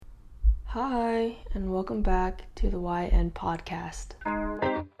Hi, and welcome back to the YN podcast.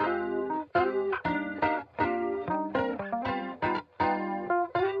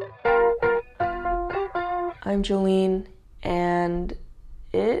 I'm Jolene, and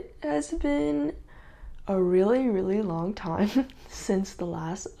it has been a really long time since the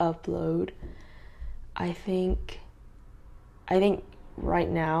last upload. I think right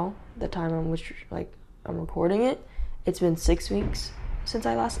now, the time on which I'm recording it, it's been 6 weeks since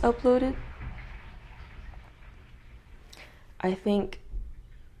I last uploaded. I think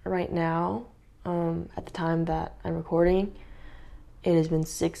right now, at the time that I'm recording, it has been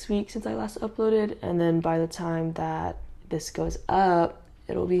 6 weeks since I last uploaded, and then by the time that this goes up,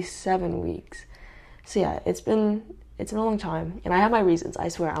 it'll be 7 weeks. So yeah, it's been a long time, and I have my reasons. I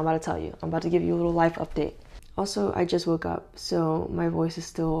swear, I'm about to tell you. I'm about to give you a little life update. Also, I just woke up, so my voice is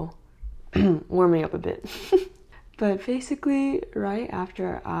still warming up a bit. But basically, right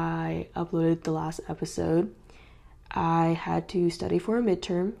after I uploaded the last episode, I had to study for a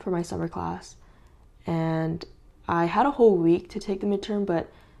midterm for my summer class, and I had a whole week to take the midterm,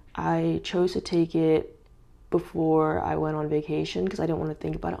 but I chose to take it before I went on vacation because I didn't want to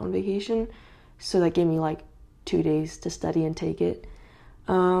think about it on vacation. So that gave me 2 days to study and take it.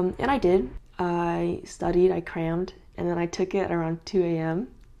 And I did. I studied, I crammed, and then I took it around 2 a.m.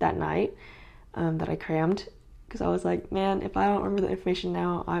 that night that I crammed because I was like, man, if I don't remember the information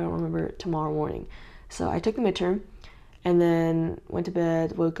now, I don't remember it tomorrow morning. So I took the midterm and then went to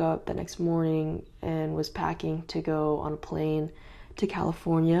bed, woke up the next morning, and was packing to go on a plane to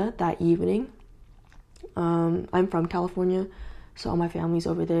California that evening. I'm from California, so all my family's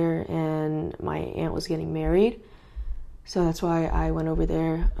over there, and my aunt was getting married. So that's why I went over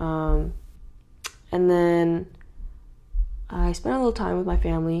there. And then I spent a little time with my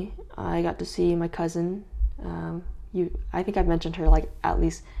family. I got to see my cousin. I think I've mentioned her at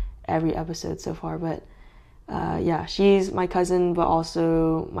least every episode so far, but yeah, she's my cousin, but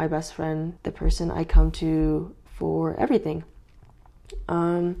also my best friend, the person I come to for everything.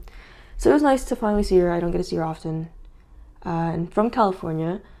 So it was nice to finally see her. I don't get to see her often. And from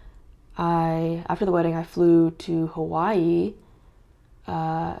California, after the wedding, I flew to Hawaii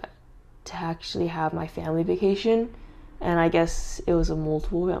to actually have my family vacation. And I guess it was a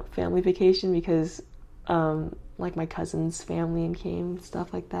multiple family vacation because my cousin's family came,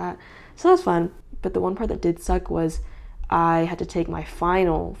 stuff like that. So that was fun. But the one part that did suck was I had to take my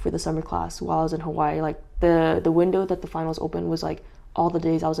final for the summer class while I was in Hawaii. The window that the finals opened was all the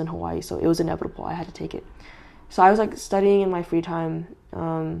days I was in Hawaii, so it was inevitable. I had to take it. So I was studying in my free time,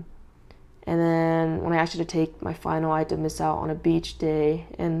 and then when I actually had to take my final, I had to miss out on a beach day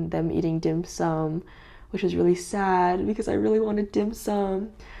and them eating dim sum, which was really sad because I really wanted dim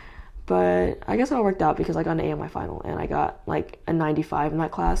sum. But I guess it all worked out because I got an A on my final and I got a 95 in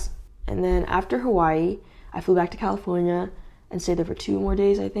that class. And then after Hawaii, I flew back to California and stayed there for 2 more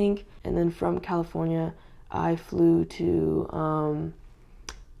days, I think. And then from California, I flew to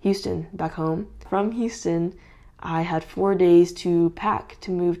Houston, back home. From Houston, I had 4 days to pack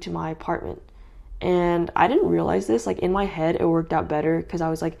to move to my apartment. And I didn't realize this. In my head, it worked out better because I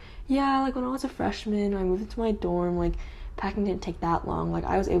was when I was a freshman, I moved into my dorm, packing didn't take that long.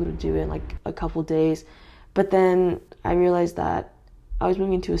 I was able to do it in a couple days. But then I realized that I was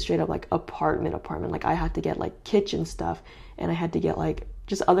moving to a straight up apartment. I had to get kitchen stuff, and I had to get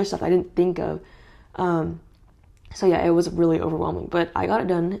just other stuff I didn't think of. So yeah, it was really overwhelming, but I got it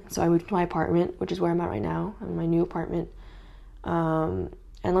done. So I moved to my apartment, which is where I'm at right now. I'm in my new apartment. And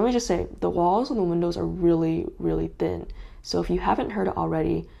let me just say, the walls and the windows are really thin. So if you haven't heard it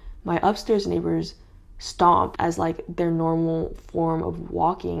already, my upstairs neighbors stomp as their normal form of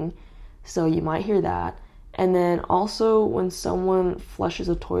walking. So you might hear that. And then also when someone flushes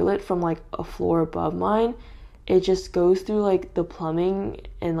a toilet from a floor above mine, it just goes through the plumbing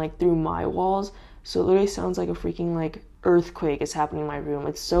and through my walls. So it literally sounds like a freaking earthquake is happening in my room.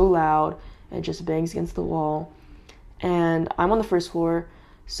 It's so loud and it just bangs against the wall. And I'm on the first floor,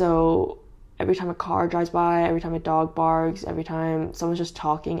 so every time a car drives by, every time a dog barks, every time someone's just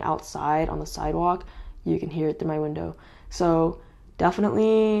talking outside on the sidewalk, you can hear it through my window. So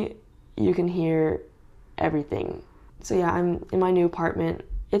definitely you can hear everything. So yeah, I'm in my new apartment.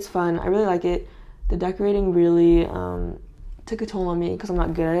 It's fun. I really like it. The decorating really took a toll on me because I'm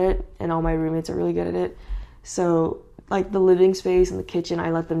not good at it, and all my roommates are really good at it. So the living space and the kitchen,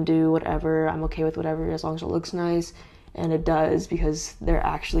 I let them do whatever. I'm okay with whatever as long as it looks nice, and it does because they're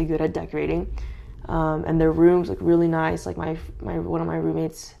actually good at decorating. And their rooms look really nice. My one of my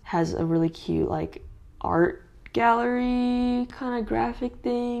roommates has a really cute art gallery kind of graphic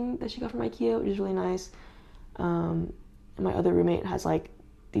thing that she got from IKEA, which is really nice. And my other roommate has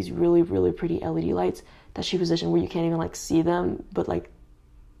these really, really pretty LED lights that she positioned where you can't even like see them, but like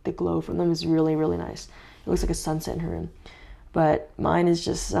the glow from them is really, really nice. It looks like a sunset in her room. But mine is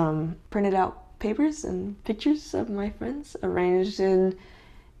just printed out papers and pictures of my friends arranged in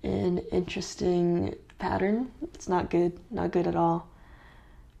an interesting pattern. It's not good at all.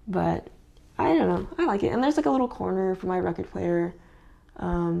 But I don't know, I like it. And there's like a little corner for my record player.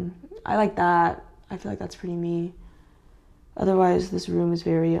 I like that. I feel like that's pretty me. Otherwise, this room is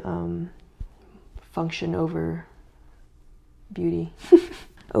very function over beauty.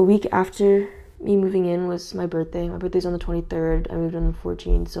 A week after me moving in was my birthday. My birthday's on the 23rd. I moved on the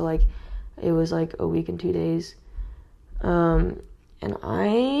 14th, so like it was like a week and 2 days. And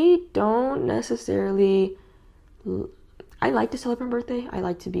I don't necessarily... I like to celebrate my birthday. I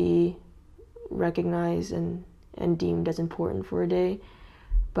like to be recognized and deemed as important for a day.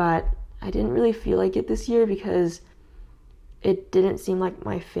 But I didn't really feel like it this year because it didn't seem like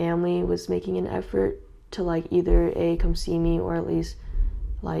my family was making an effort to like either come see me or at least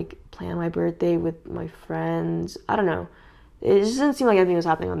like plan my birthday with my friends. I don't know. It just didn't seem like everything was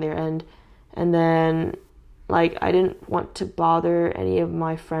happening on their end. And then like I didn't want to bother any of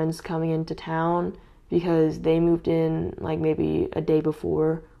my friends coming into town because they moved in like maybe a day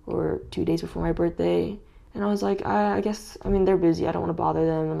before or 2 days before my birthday. And I was like, I guess, I mean, they're busy. I don't want to bother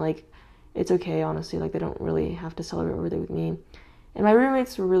them. And like, it's okay, honestly. Like, they don't really have to celebrate my birthday with me. And my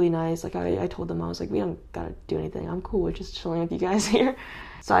roommates were really nice. Like, I told them, I was like, we don't gotta do anything. I'm cool with just chilling with you guys here.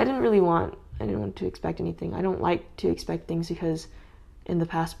 So I didn't want to expect anything. I don't like to expect things because in the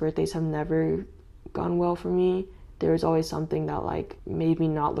past, birthdays have never gone well for me. There was always something that like made me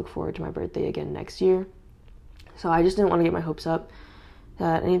not look forward to my birthday again next year. So I just didn't want to get my hopes up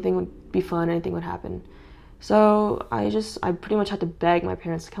that anything would be fun, anything would happen. So I pretty much had to beg my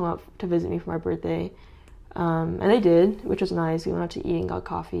parents to come up to visit me for my birthday. And they did, which was nice. We went out to eat and got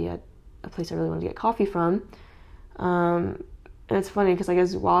coffee at a place I really wanted to get coffee from. And it's funny because I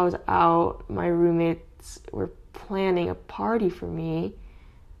guess while I was out, my roommates were planning a party for me.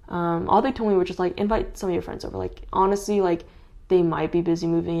 All they told me was just like, invite some of your friends over. Like, honestly, like, they might be busy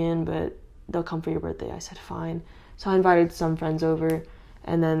moving in, but they'll come for your birthday. I said, fine. So I invited some friends over.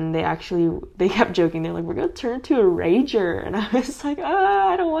 And then they kept joking. They're like, we're going to turn into a rager. And I was like,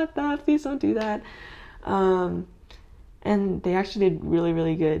 I don't want that. Please don't do that. And they actually did really,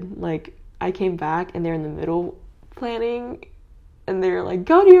 really good. Like, I came back and they're in the middle planning. And they're like,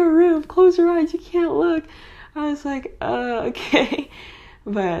 go to your room. Close your eyes. You can't look. I was like, okay.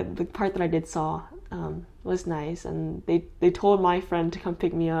 But the part that I did saw was nice. And they told my friend to come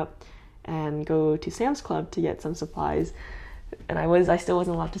pick me up and go to Sam's Club to get some supplies. And I still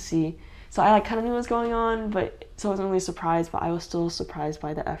wasn't allowed to see. So I like kind of knew what was going on, but so I wasn't really surprised, but I was still surprised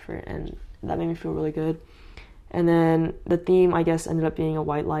by the effort, and that made me feel really good. And then the theme, I guess, ended up being a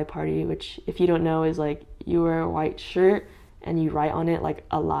white lie party, which, if you don't know, is like you wear a white shirt and you write on it like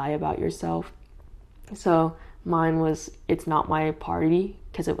a lie about yourself. So mine was, it's not my party,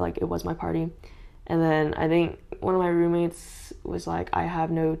 because it was my party. And then I think one of my roommates was like, I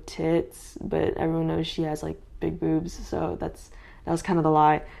have no tits, but everyone knows she has like big boobs, so that was kind of the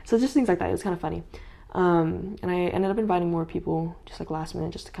lie. So just things like that. It was kind of funny. And I ended up inviting more people just like last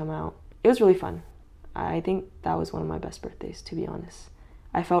minute just to come out. It was really fun. I think that was one of my best birthdays, to be honest.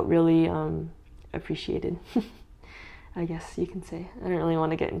 I felt really appreciated. I guess you can say. I don't really want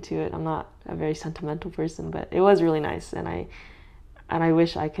to get into it. I'm not a very sentimental person, but it was really nice, and I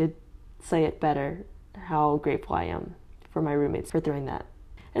wish I could say it better how grateful I am for my roommates for throwing that.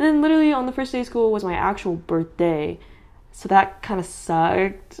 And then literally on the first day of school was my actual birthday. So that kind of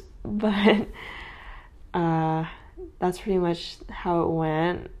sucked. But that's pretty much how it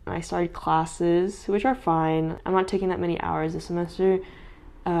went. I started classes, which are fine. I'm not taking that many hours this semester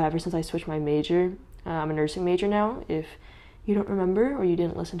ever since I switched my major. I'm a nursing major now, if you don't remember or you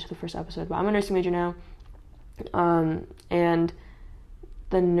didn't listen to the first episode. But I'm a nursing major now. And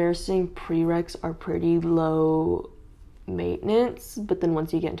the nursing prereqs are pretty low maintenance, but then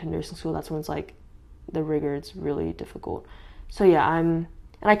once you get into nursing school, that's when it's like the rigor, it's really difficult. So yeah,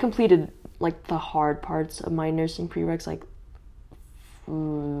 I completed like the hard parts of my nursing prereqs like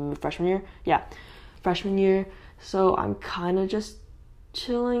freshman year. So I'm kind of just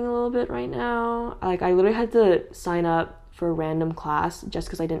chilling a little bit right now. Like, I literally had to sign up for a random class just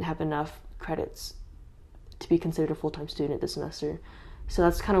because I didn't have enough credits to be considered a full-time student this semester. So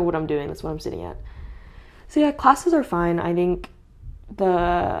that's kind of what I'm doing. That's what I'm sitting at. So yeah, classes are fine. I think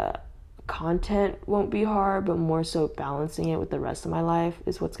the content won't be hard, but more so balancing it with the rest of my life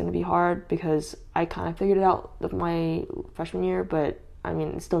is what's going to be hard, because I kind of figured it out with my freshman year, but I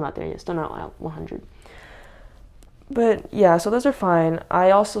mean, it's still not there yet. Still not 100. But yeah, so those are fine.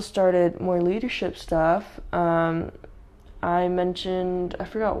 I also started more leadership stuff. I mentioned, I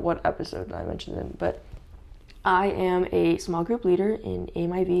forgot what episode I mentioned it, but I am a small group leader in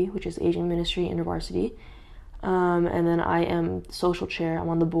AMIV, which is Asian Ministry InterVarsity. And then I am social chair. I'm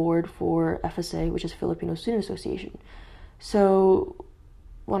on the board for FSA, which is Filipino Student Association. So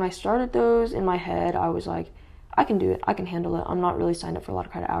when I started those, in my head, I was like, I can do it. I can handle it. I'm not really signed up for a lot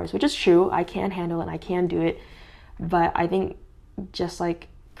of credit hours, which is true. I can handle it and I can do it. But I think just like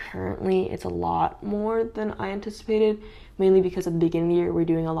currently, it's a lot more than I anticipated, mainly because at the beginning of the year, we're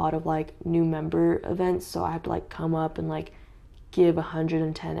doing a lot of like new member events. So I have to like come up and like give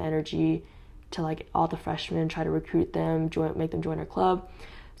 110 energy to like all the freshmen, try to recruit them, make them join our club.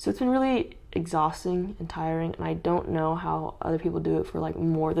 So it's been really exhausting and tiring, and I don't know how other people do it for like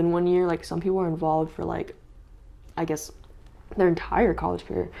more than 1 year. Like some people are involved for like, I guess, their entire college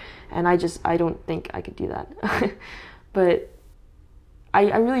career, and I don't think I could do that. But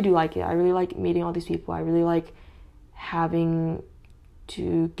I really do like it. I really like meeting all these people. I really like having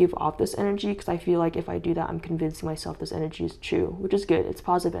to give off this energy, because I feel like if I do that, I'm convincing myself this energy is true, which is good. It's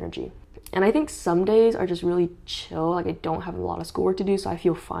positive energy. And I think some days are just really chill. Like I don't have a lot of schoolwork to do, so I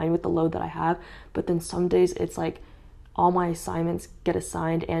feel fine with the load that I have. But then some days it's like all my assignments get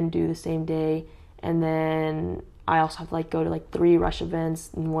assigned and due the same day. And then I also have to like go to like 3 rush events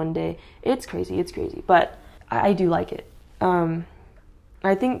in one day. It's crazy. But I do like it.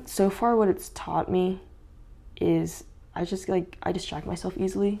 I think so far what it's taught me is I distract myself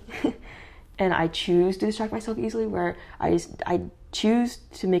easily. And I choose to distract myself easily, where I choose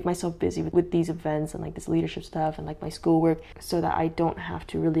to make myself busy with these events and like this leadership stuff and like my schoolwork, so that I don't have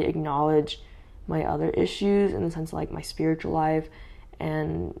to really acknowledge my other issues, in the sense of like my spiritual life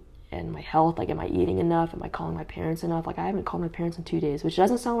and my health. Like, am I eating enough? Am I calling my parents enough? Like, I haven't called my parents in 2 days, which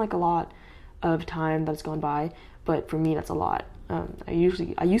doesn't sound like a lot of time that's gone by, but for me that's a lot. I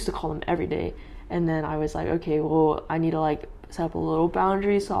used to call them every day, and then I was like, okay, well, I need to like set up a little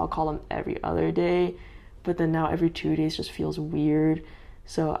boundary, so I'll call them every other day. But then now every 2 days just feels weird.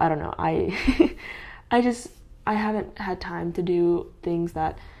 So I don't know. I haven't had time to do things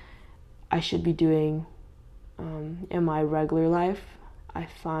that I should be doing in my regular life. I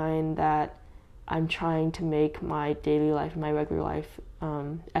find that I'm trying to make my daily life and my regular life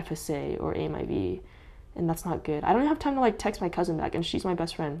FSA or AMIV, and that's not good. I don't have time to like text my cousin back, and she's my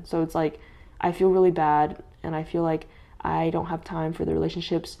best friend. So it's like I feel really bad, and I feel like I don't have time for the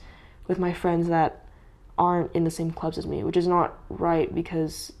relationships with my friends that aren't in the same clubs as me, which is not right,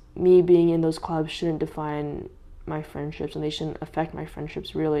 because me being in those clubs shouldn't define my friendships, and they shouldn't affect my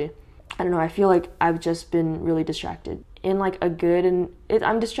friendships, really. I don't know, I feel like I've just been really distracted in like a good,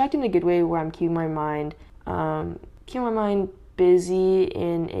 I'm distracted in a good way, where I'm keeping my mind busy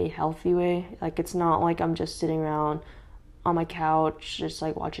in a healthy way. Like, it's not like I'm just sitting around on my couch just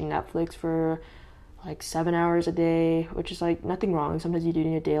like watching Netflix for like 7 hours a day, which is like nothing wrong. Sometimes you do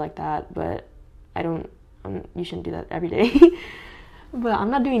need a day like that, but you shouldn't do that every day. But I'm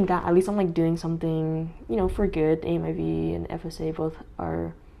not doing that. At least I'm like doing something, for good. AMIV and FSA both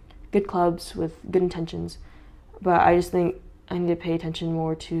are good clubs with good intentions. But I just think I need to pay attention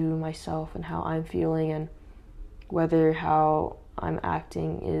more to myself and how I'm feeling, and whether how I'm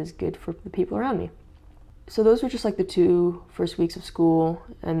acting is good for the people around me. So those were just like the 2 first weeks of school,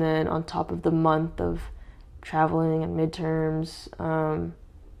 and then on top of the month of traveling and midterms and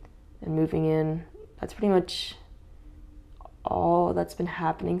moving in, that's pretty much all that's been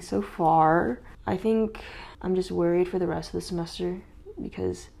happening so far. I think I'm just worried for the rest of the semester,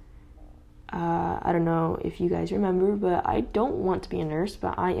 because I don't know if you guys remember, but I don't want to be a nurse,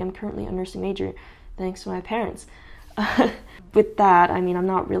 but I am currently a nursing major thanks to my parents. With that, I'm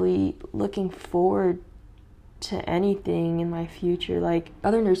not really looking forward to anything in my future. Like,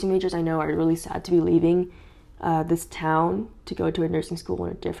 other nursing majors I know are really sad to be leaving this town to go to a nursing school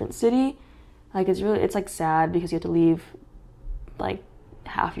in a different city. Like, it's like sad, because you have to leave like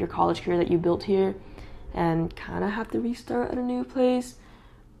half your college career that you built here and kind of have to restart at a new place.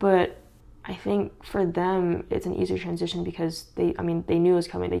 But I think for them it's an easier transition, because they knew it was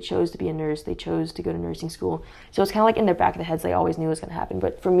coming. They chose to be a nurse. They chose to go to nursing school. So it's kind of like in their back of their heads, they always knew it was going to happen.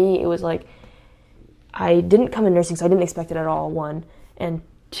 But for me, it was like, I didn't come in nursing, so I didn't expect it at all, 1. And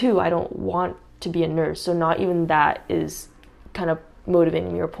 2, I don't want to be a nurse. So not even that is kind of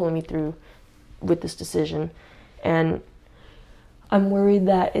motivating me or pulling me through with this decision. And I'm worried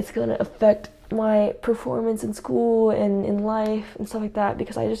that it's going to affect my performance in school and in life and stuff like that,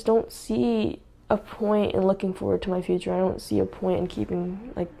 because I just don't see a point in looking forward to my future. I don't see a point in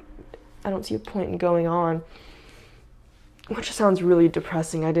going on. which sounds really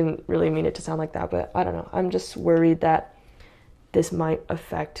depressing. I didn't really mean it to sound like that, but I don't know. I'm just worried that this might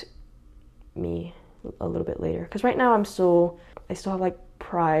affect me a little bit later. Because right now I still have like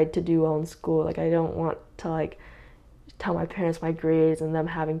pride to do well in school. Like I don't want to like tell my parents my grades and them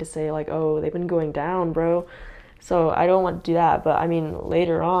having to say like, oh, they've been going down, bro. So I don't want to do that. But I mean,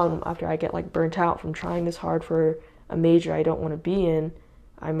 later on, after I get like burnt out from trying this hard for a major I don't want to be in,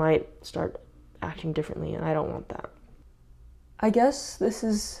 I might start acting differently, and I don't want that. I guess this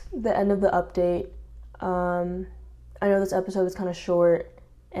is the end of the update. I know this episode was kind of short,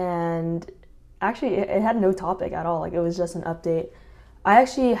 and actually it had no topic at all. Like, it was just an update. I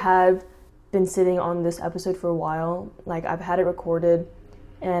actually have been sitting on this episode for a while. Like, I've had it recorded,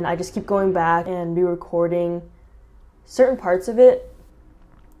 and I just keep going back and re-recording certain parts of it.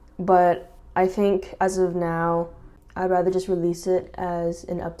 But I think as of now, I'd rather just release it as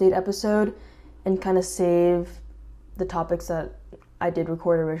an update episode and kind of save the topics that I did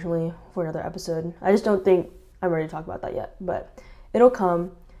record originally for another episode. I just don't think I'm ready to talk about that yet, but it'll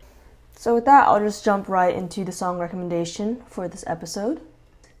come. So with that, I'll just jump right into the song recommendation for this episode.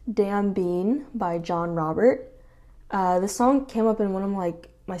 Damn Bean by John Robert. This song came up in one of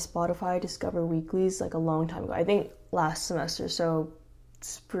my Spotify Discover Weeklies like a long time ago. I think last semester, so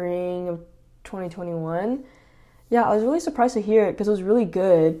spring of 2021. Yeah, I was really surprised to hear it because it was really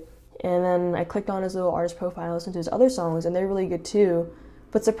good. And then I clicked on his little artist profile and listened to his other songs, and they're really good too.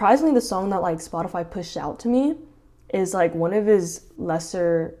 But surprisingly, the song that like Spotify pushed out to me is like one of his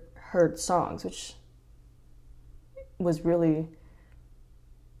lesser heard songs, which was one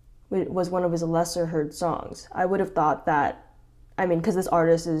of his lesser heard songs. I would have thought that, I mean, because this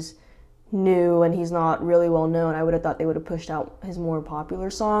artist is new and he's not really well known, I would have thought they would have pushed out his more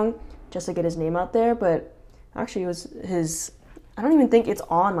popular song just to get his name out there. But actually, it was his, I don't even think it's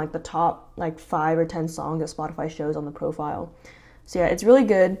on like the top like 5 or 10 songs that Spotify shows on the profile. So yeah, it's really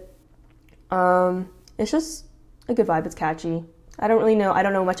good. It's just a good vibe. It's catchy. I don't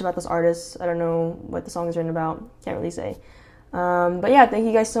know much about this artist. I don't know what the song is written about. Can't really say. But yeah, thank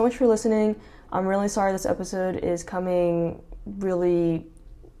you guys so much for listening. I'm really sorry this episode is coming really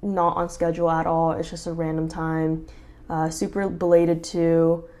not on schedule at all. It's just a random time. Super belated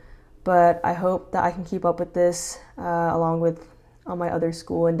too. But I hope that I can keep up with this along with all my other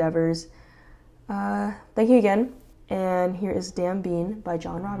school endeavors. Thank you again. And here is Damn Bean by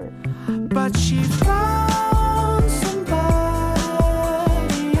John Robert. But she